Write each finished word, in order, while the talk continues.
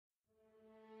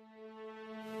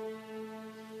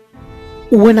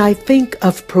When I think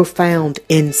of profound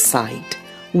insight,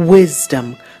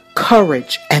 wisdom,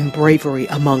 courage, and bravery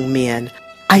among men,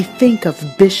 I think of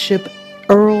Bishop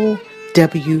Earl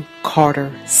W.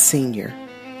 Carter Sr.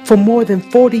 For more than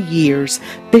 40 years,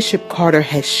 Bishop Carter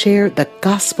has shared the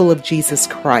gospel of Jesus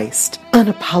Christ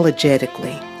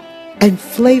unapologetically and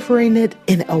flavoring it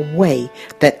in a way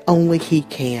that only he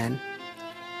can.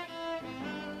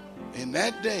 In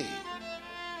that day,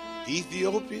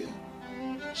 Ethiopia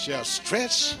shall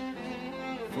stretch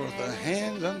forth the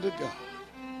hand unto God.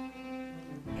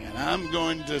 And I'm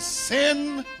going to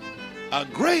send a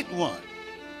great one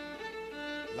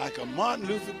like a Martin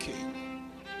Luther King.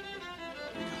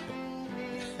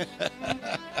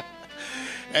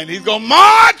 And he's going to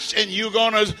march, and you're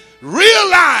going to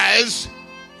realize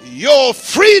your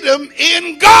freedom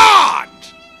in God.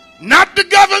 Not the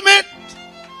government,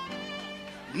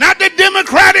 not the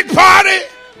Democratic Party,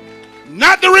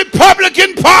 not the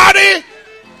Republican Party,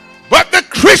 but the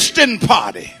Christian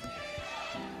Party.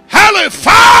 Hallelujah.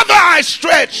 Father, I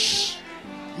stretch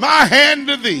my hand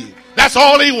to thee. That's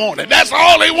all he wanted. That's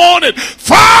all he wanted.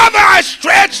 Father, I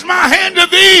stretch my hand to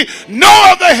thee. No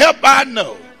other help I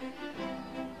know.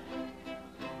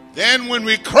 Then when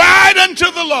we cried unto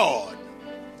the Lord,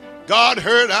 God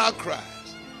heard our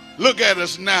cries. Look at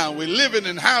us now. We're living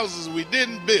in houses we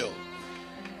didn't build.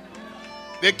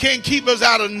 They can't keep us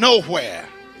out of nowhere.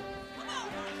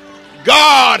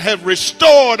 God have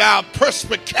restored our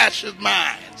perspicacious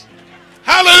minds.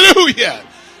 Hallelujah.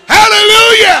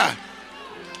 Hallelujah.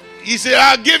 He said,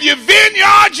 I'll give you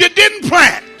vineyards you didn't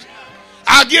plant.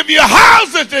 I'll give you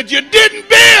houses that you didn't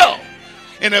build.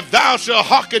 And if thou shalt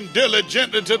hearken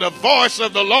diligently to the voice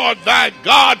of the Lord thy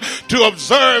God, to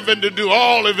observe and to do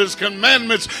all of his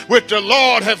commandments which the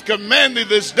Lord hath commanded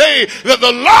this day, that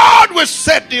the Lord will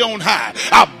set thee on high.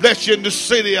 I'll bless you in the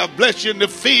city. I'll bless you in the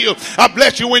field. I'll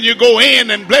bless you when you go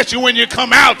in and bless you when you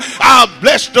come out. I'll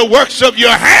bless the works of your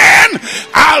hand.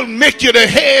 I'll make you the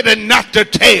head and not the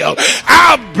tail.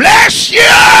 I'll bless you.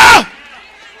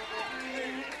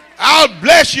 I'll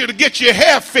bless you to get your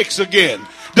hair fixed again,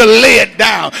 to lay it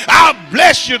down. I'll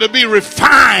bless you to be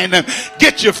refined and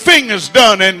get your fingers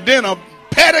done and then a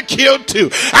pedicure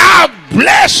too. I'll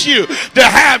bless you to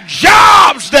have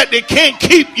jobs that they can't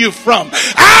keep you from.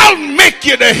 I'll make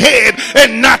you the head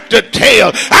and not the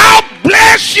tail. I'll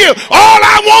bless you. All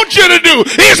I want you to do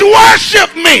is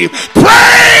worship me,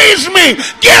 praise me,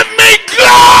 give me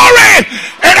glory,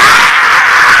 and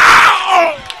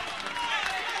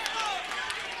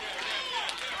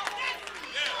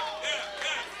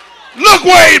look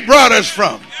where he brought us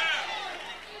from.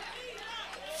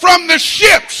 From the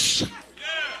ships.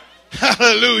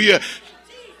 Hallelujah.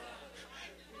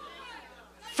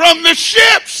 From the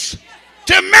ships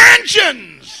to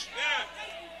mansions.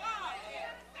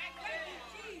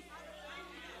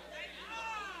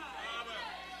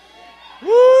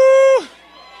 Woo.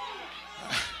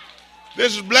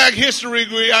 This is Black History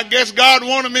Week. I guess God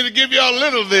wanted me to give you a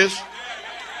little of this.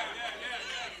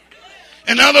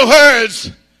 In other words,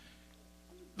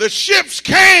 the ships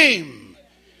came.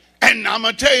 And I'm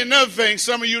going to tell you another thing.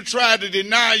 Some of you try to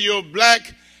deny your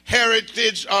black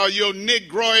heritage or your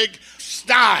Negroic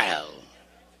style.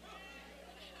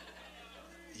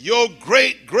 Your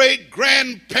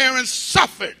great-great-grandparents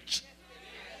suffered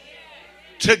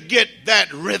to get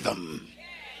that rhythm.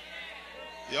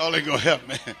 Y'all ain't going to help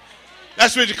me.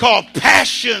 That's what you call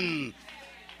passion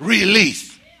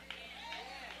release.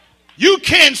 You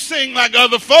can't sing like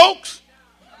other folks,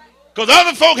 because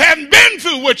other folk haven't been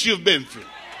through what you've been through.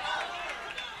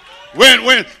 When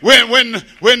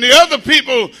the other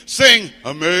people sing,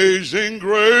 Amazing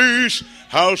Grace,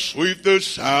 how sweet the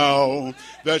sound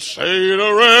that saved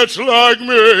a wretch like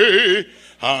me.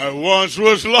 I once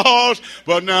was lost,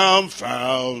 but now I'm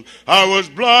found. I was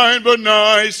blind, but now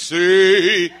I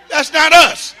see. That's not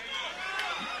us.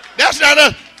 That's not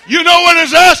us. You know what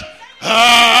is us?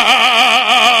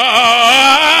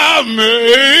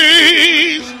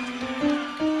 Amazing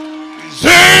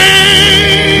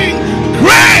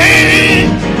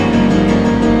grace,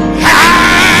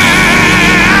 how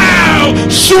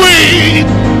sweet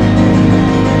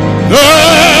the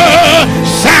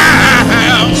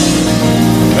sound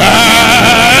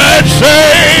that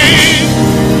saved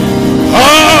a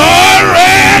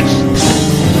wretch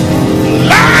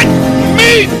like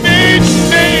me.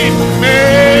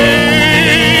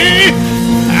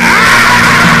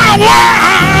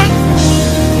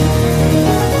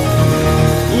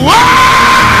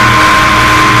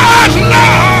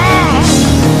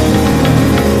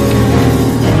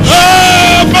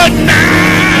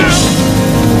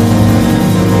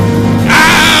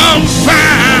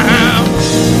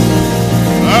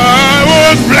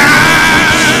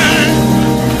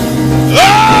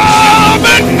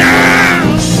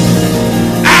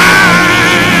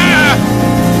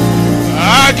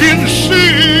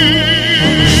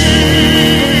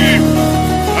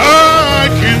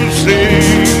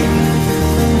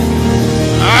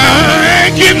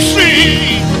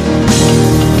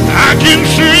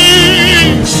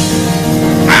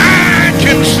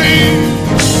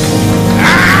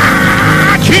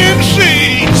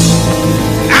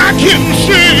 can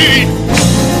see,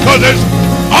 'cause it's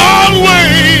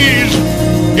always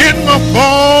in my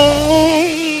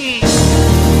bones.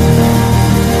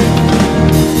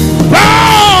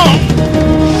 Boom!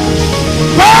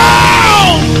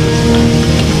 Boom!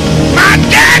 My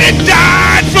daddy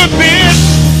died for this.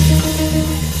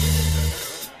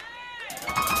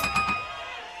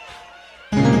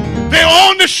 They're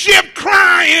on the ship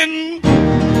crying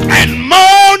and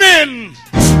moaning.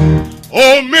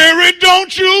 Oh, Mary,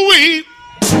 don't you weep.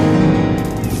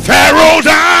 Pharaoh's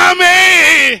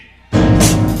army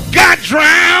got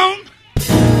drowned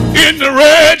in the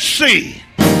Red Sea.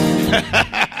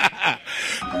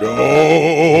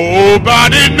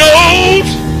 Nobody knows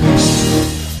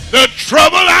the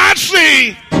trouble I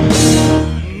see.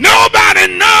 Nobody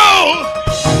knows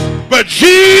but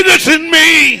Jesus and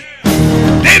me.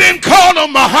 They didn't call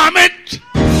him Muhammad.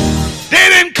 They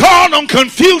didn't call him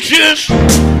Confucius,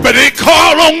 but they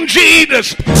called on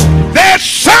Jesus. There's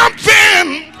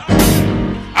something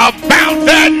about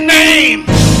that name,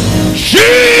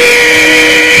 Jesus.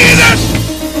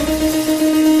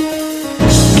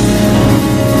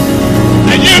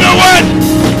 And you know what?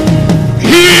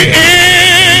 He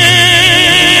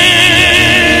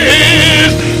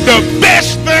is the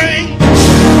best thing,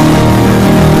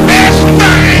 best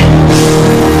thing,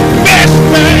 best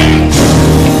thing,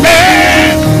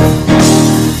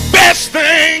 best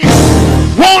thing.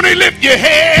 Won't he lift your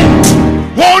head?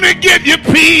 Won't he give you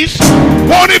peace?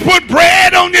 Won't he put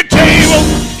bread on your table,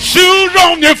 shoes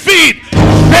on your feet?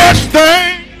 Best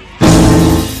thing,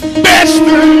 best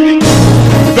thing,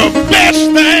 the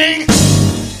best thing.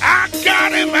 I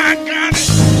got him, I got him,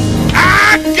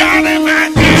 I got him, I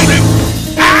got him,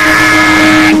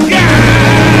 I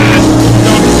got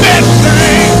the best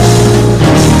thing.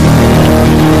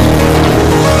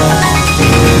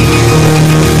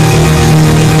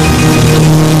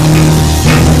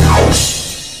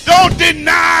 Don't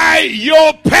deny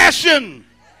your passion.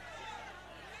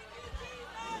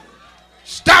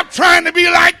 Stop trying to be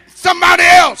like somebody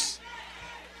else.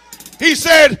 He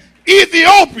said,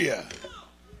 Ethiopia,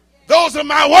 those are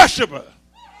my worshipers,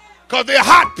 because they're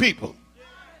hot people.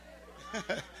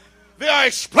 They are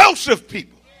explosive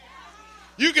people.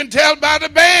 You can tell by the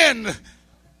band.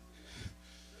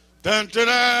 Dun, dun,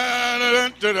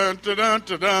 dun, dun, dun, dun,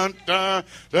 dun, dun, dun,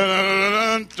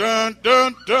 dun, dun,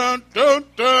 dun, dun,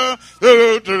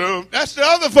 dun, dun. That's the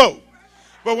other folk.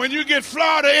 But when you get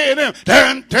Florida A&M,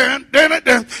 dun, dun, dun,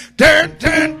 dun, dun,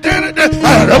 dun, dun, dun,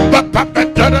 dun.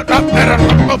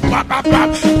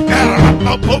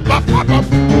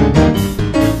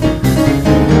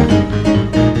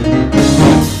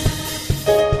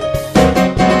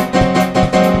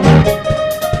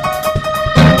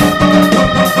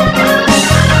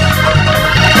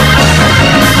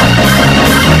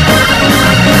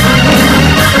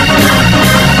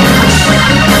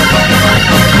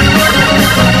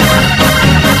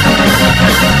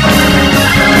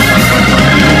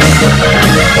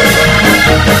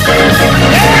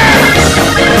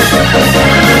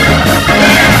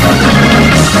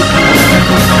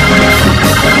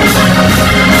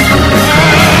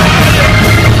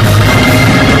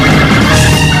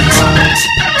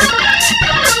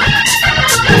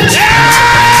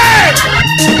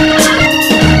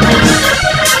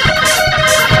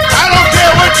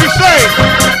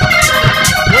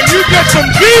 Some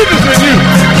Jesus in you.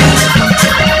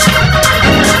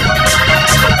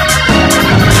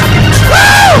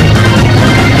 Woo!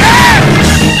 Yeah!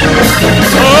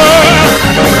 Oh,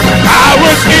 I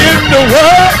was in the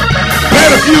world,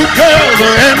 met a few girls,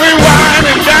 and we wine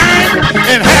and dine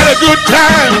and had a good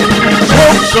time.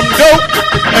 Smoked some dope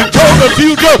and told a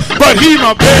few jokes, but he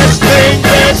my best thing,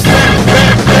 best thing,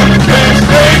 best thing, best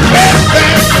thing, best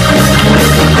thing.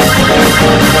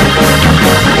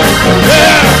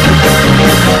 Yeah.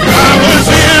 I was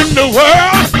in the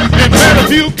world and met a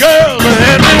few girls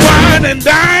and we wine and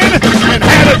dine and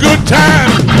had a good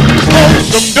time. Smoked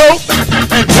some dope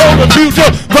and told a few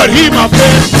jokes, but he my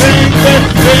best thing,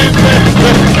 best thing, best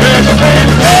thing, best thing,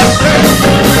 best thing,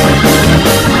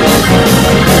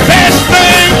 best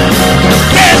thing,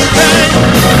 best thing,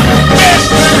 best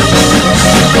thing.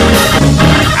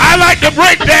 I like to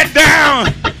break that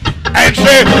down and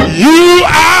say, you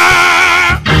are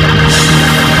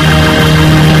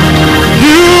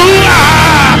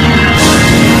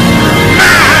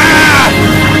my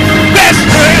best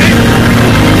friend.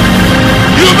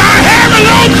 You're my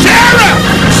heavy-load terror.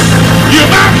 You're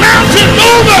my mountain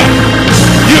mover.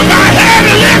 You're my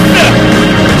heavy lifter.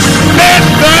 Best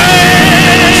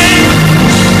thing.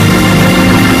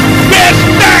 Best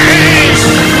thing.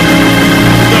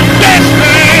 The best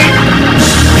thing.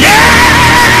 Yeah!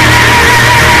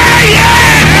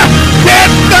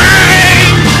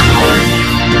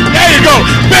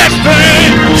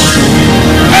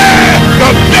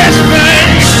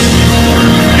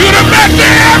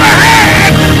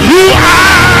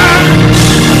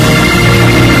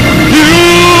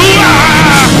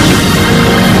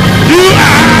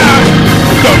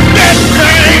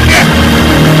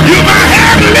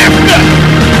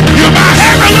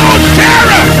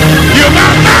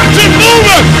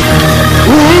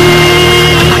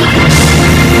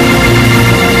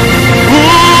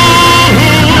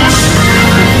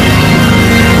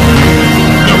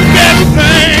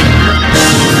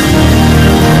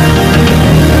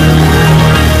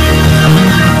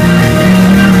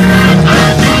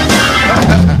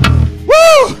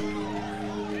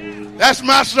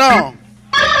 my song.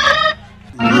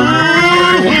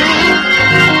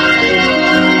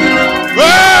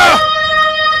 Well,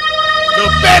 the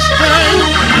best thing.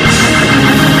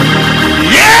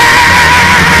 Yeah.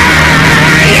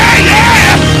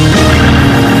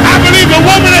 I believe the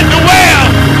woman at the well,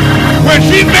 when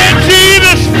she met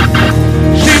Jesus,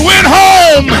 she went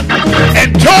home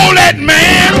and told that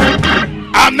man,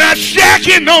 I'm not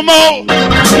shacking no more.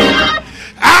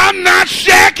 I'm not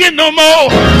shacking no more.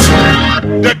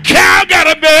 The cow got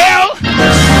a bell,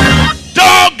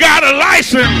 dog got a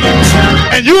license,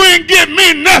 and you ain't give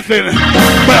me nothing.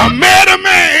 But I met a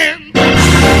man.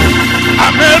 I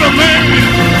met a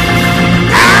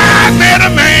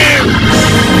man.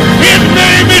 His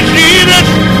name is Jesus,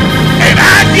 and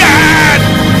I got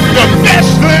the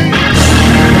best thing.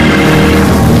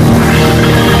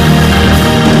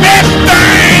 Best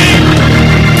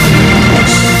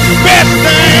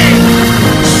thing.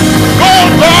 Oh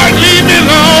Lord, leave me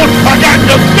alone. I got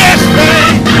the best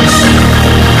thing.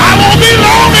 I won't be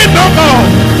longing no more.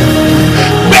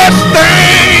 Best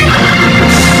thing.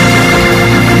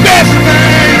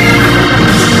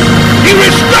 He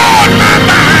restored my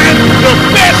mind. The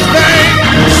best thing.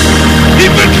 He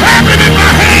put clapping in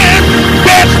my hand.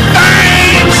 Best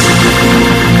thing.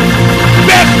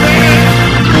 Best thing.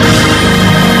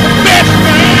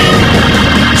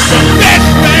 The best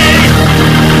thing.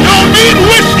 Don't need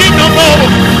whiskey no more.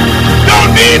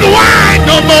 Don't need wine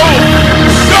no more.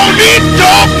 Don't need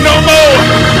dope no more.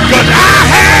 'Cause I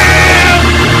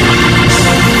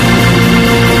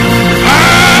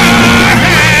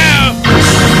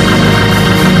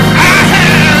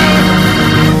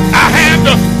have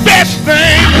the best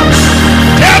thing.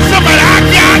 Tell somebody I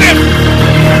got him.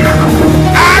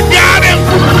 I got him.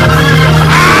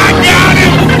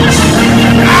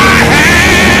 I have.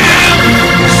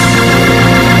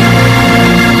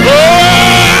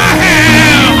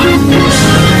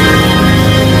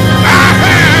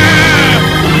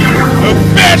 The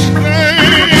best thing.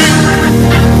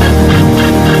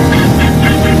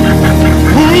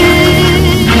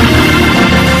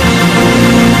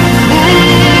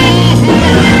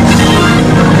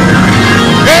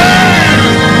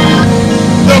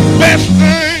 The best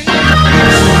thing.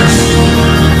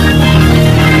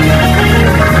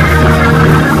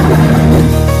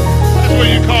 That's what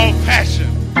you call passion.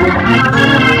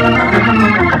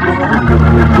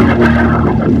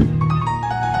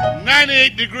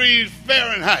 98 degrees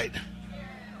Fahrenheit.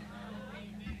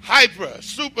 Hyper,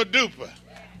 super duper.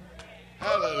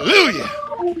 Hallelujah.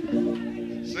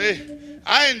 See,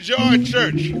 I enjoy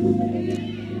church.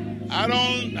 I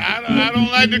don't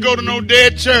like to go to no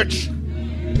dead church.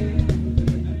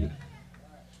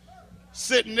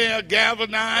 Sitting there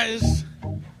galvanized,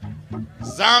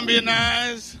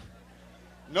 zombie-nized,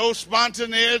 no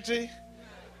spontaneity,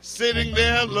 sitting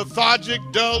there lethargic,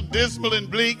 dull, dismal,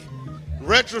 and bleak,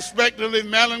 retrospectively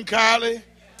melancholy,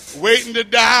 waiting to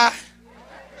die.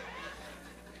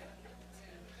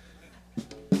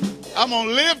 I'm going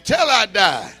to live till I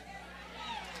die.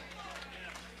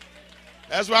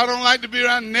 That's why I don't like to be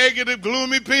around negative,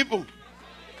 gloomy people.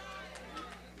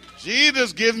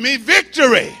 Jesus gives me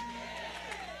victory.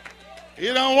 He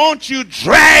don't want you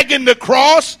dragging the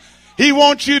cross. He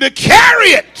wants you to carry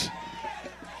it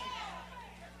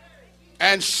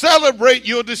and celebrate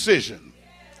your decision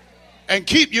and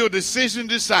keep your decision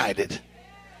decided.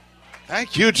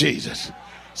 Thank you, Jesus.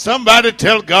 Somebody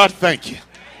tell God thank you.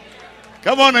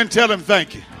 Come on and tell him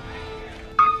thank you.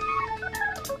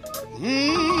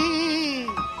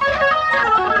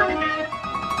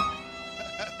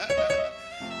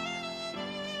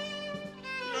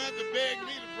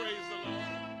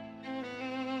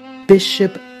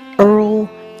 Bishop Earl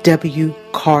W.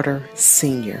 Carter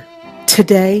Sr.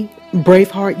 Today,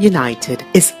 Braveheart United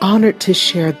is honored to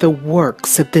share the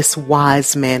works of this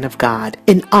wise man of God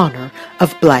in honor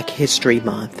of Black History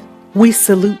Month. We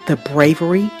salute the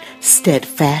bravery,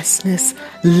 steadfastness,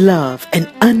 love, and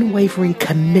unwavering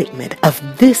commitment of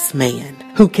this man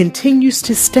who continues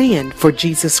to stand for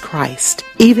Jesus Christ,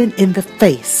 even in the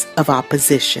face of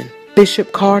opposition.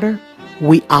 Bishop Carter,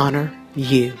 we honor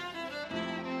you.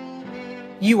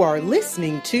 You are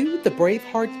listening to the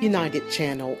Braveheart United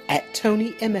channel at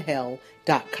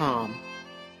TonyEmahel.com.